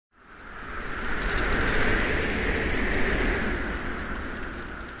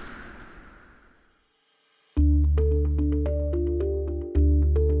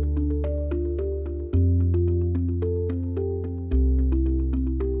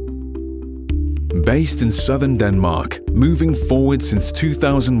Based in southern Denmark, moving forward since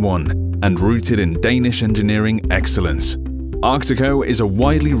 2001, and rooted in Danish engineering excellence, Arctiko is a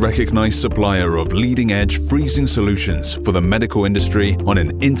widely recognized supplier of leading-edge freezing solutions for the medical industry on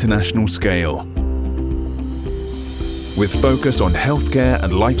an international scale. With focus on healthcare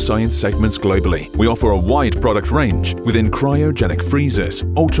and life science segments globally, we offer a wide product range within cryogenic freezers,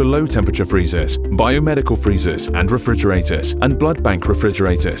 ultra-low temperature freezers, biomedical freezers and refrigerators, and blood bank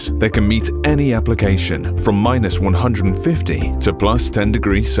refrigerators that can meet any application from -150 to +10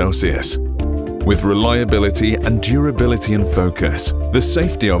 degrees Celsius. With reliability and durability in focus, the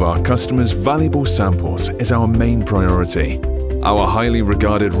safety of our customers' valuable samples is our main priority. Our highly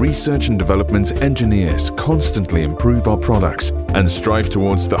regarded research and development engineers constantly improve our products and strive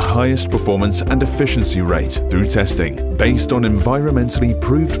towards the highest performance and efficiency rate through testing based on environmentally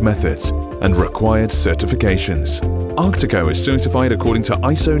proved methods and required certifications. Arctiko is certified according to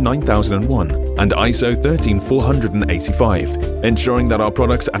ISO 9001 and ISO 13485, ensuring that our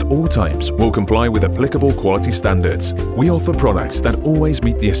products at all times will comply with applicable quality standards. We offer products that always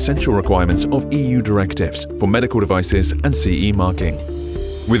meet the essential requirements of EU directives for medical devices and CE marking.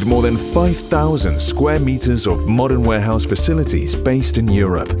 With more than 5,000 square meters of modern warehouse facilities based in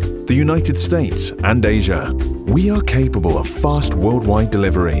Europe, the United States and Asia, we are capable of fast worldwide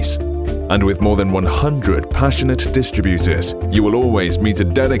deliveries. And with more than 100 passionate distributors, you will always meet a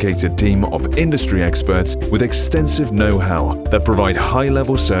dedicated team of industry experts with extensive know-how that provide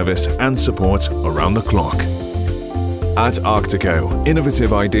high-level service and support around the clock. At Arctiko,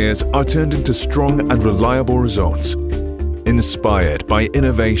 innovative ideas are turned into strong and reliable results. Inspired by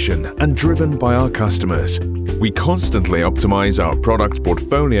innovation and driven by our customers, we constantly optimize our product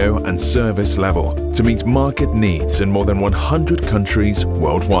portfolio and service level to meet market needs in more than 100 countries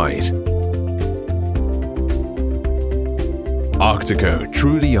worldwide. Arctiko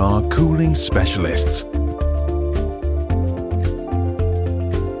truly are cooling specialists.